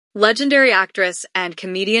Legendary actress and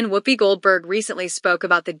comedian Whoopi Goldberg recently spoke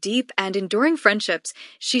about the deep and enduring friendships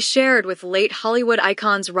she shared with late Hollywood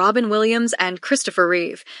icons Robin Williams and Christopher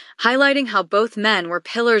Reeve, highlighting how both men were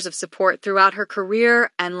pillars of support throughout her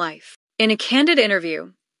career and life. In a candid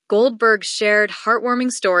interview, Goldberg shared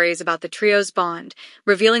heartwarming stories about the trio's bond,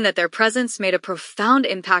 revealing that their presence made a profound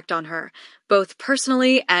impact on her, both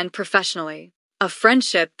personally and professionally. A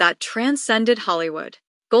friendship that transcended Hollywood.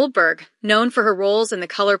 Goldberg, known for her roles in The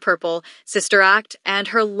Color Purple, Sister Act, and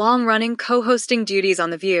her long-running co-hosting duties on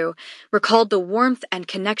The View, recalled the warmth and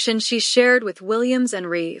connection she shared with Williams and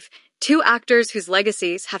Reeve, two actors whose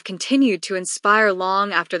legacies have continued to inspire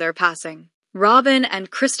long after their passing. "Robin and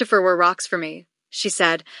Christopher were rocks for me," she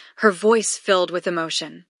said, her voice filled with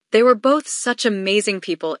emotion. "They were both such amazing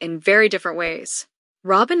people in very different ways.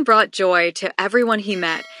 Robin brought joy to everyone he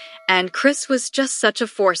met, and Chris was just such a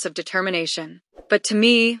force of determination. But to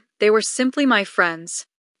me, they were simply my friends,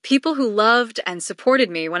 people who loved and supported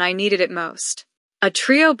me when I needed it most." A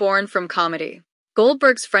trio born from comedy.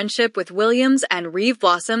 Goldberg's friendship with Williams and Reeve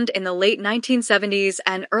blossomed in the late 1970s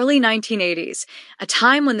and early 1980s, a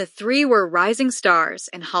time when the three were rising stars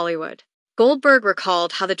in Hollywood. Goldberg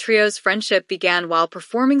recalled how the trio's friendship began while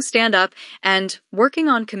performing stand-up and working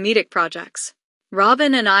on comedic projects.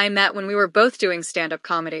 "Robin and I met when we were both doing stand-up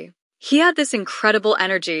comedy. He had this incredible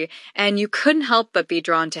energy, and you couldn't help but be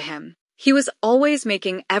drawn to him. He was always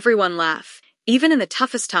making everyone laugh, even in the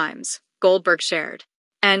toughest times," Goldberg shared.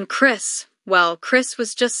 And Chris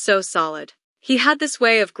was just so solid. "He had this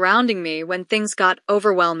way of grounding me when things got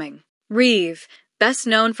overwhelming." Reeve, best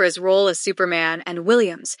known for his role as Superman, and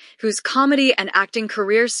Williams, whose comedy and acting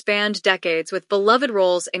careers spanned decades with beloved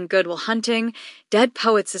roles in Good Will Hunting, Dead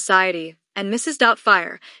Poets Society, and Mrs.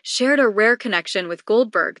 Doubtfire, shared a rare connection with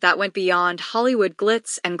Goldberg that went beyond Hollywood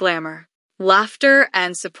glitz and glamour. Laughter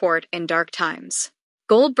and support in dark times.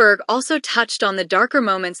 Goldberg also touched on the darker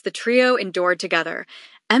moments the trio endured together,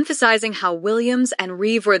 emphasizing how Williams and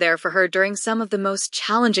Reeve were there for her during some of the most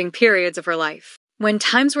challenging periods of her life. "When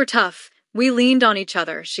times were tough, we leaned on each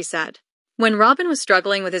other," she said. When Robin was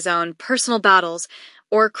struggling with his own personal battles,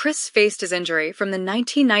 or Chris faced his injury from the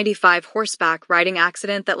 1995 horseback riding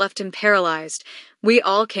accident that left him paralyzed, we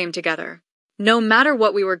all came together. No matter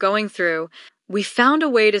what we were going through, we found a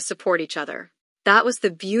way to support each other. That was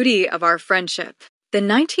the beauty of our friendship. The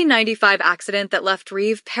 1995 accident that left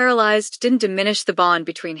Reeve paralyzed didn't diminish the bond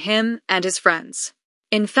between him and his friends.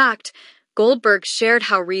 In fact, Goldberg shared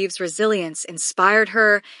how Reeve's resilience inspired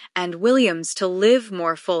her and Williams to live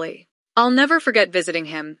more fully. "I'll never forget visiting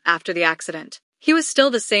him after the accident. He was still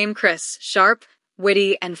the same Chris, sharp,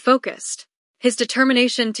 witty, and focused. His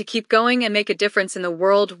determination to keep going and make a difference in the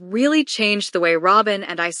world really changed the way Robin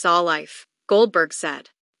and I saw life," Goldberg said.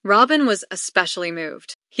 Robin was especially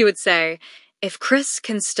moved. He would say, "If Chris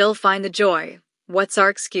can still find the joy, what's our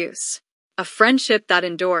excuse?" A friendship that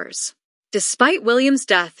endures. Despite Williams'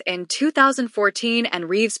 death in 2014 and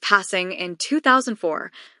Reeve's passing in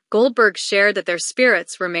 2004, Goldberg shared that their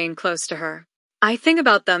spirits remain close to her. "I think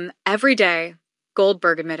about them every day,"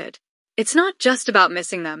 Goldberg admitted. "It's not just about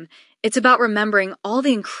missing them, it's about remembering all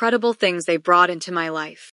the incredible things they brought into my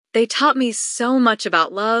life. They taught me so much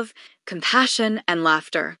about love, compassion, and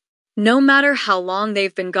laughter. No matter how long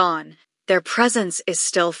they've been gone, their presence is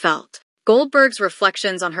still felt." Goldberg's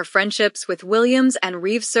reflections on her friendships with Williams and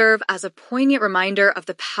Reeve serve as a poignant reminder of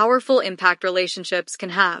the powerful impact relationships can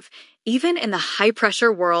have, even in the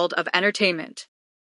high-pressure world of entertainment.